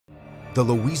The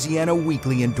Louisiana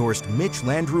Weekly endorsed Mitch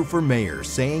Landrieu for mayor,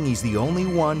 saying he's the only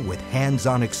one with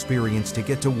hands-on experience to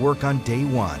get to work on day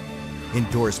one.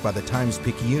 Endorsed by the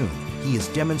Times-Picayune, he has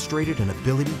demonstrated an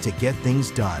ability to get things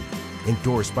done.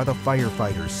 Endorsed by the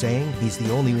Firefighters, saying he's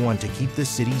the only one to keep the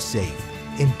city safe.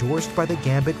 Endorsed by the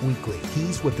Gambit Weekly,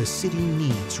 he's what the city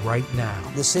needs right now.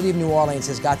 The city of New Orleans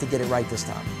has got to get it right this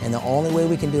time. And the only way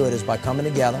we can do it is by coming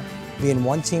together, being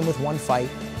one team with one fight,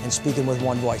 and speaking with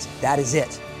one voice. That is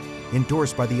it.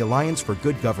 Endorsed by the Alliance for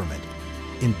Good Government.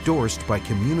 Endorsed by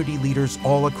community leaders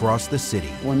all across the city.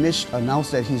 When Mitch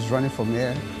announced that he's running for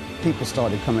mayor, people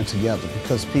started coming together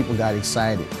because people got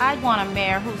excited. I want a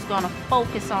mayor who's going to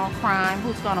focus on crime,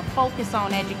 who's going to focus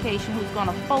on education, who's going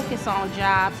to focus on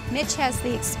jobs. Mitch has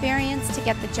the experience to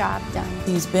get the job done.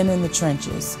 He's been in the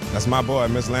trenches. That's my boy,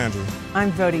 Mitch Landrieu.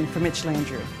 I'm voting for Mitch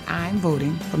Landrieu. I'm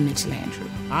voting for Mitch Landrieu.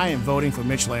 I am voting for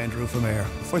Mitch Landrieu for mayor.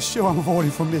 For sure, I'm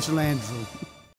voting for Mitch Landrieu.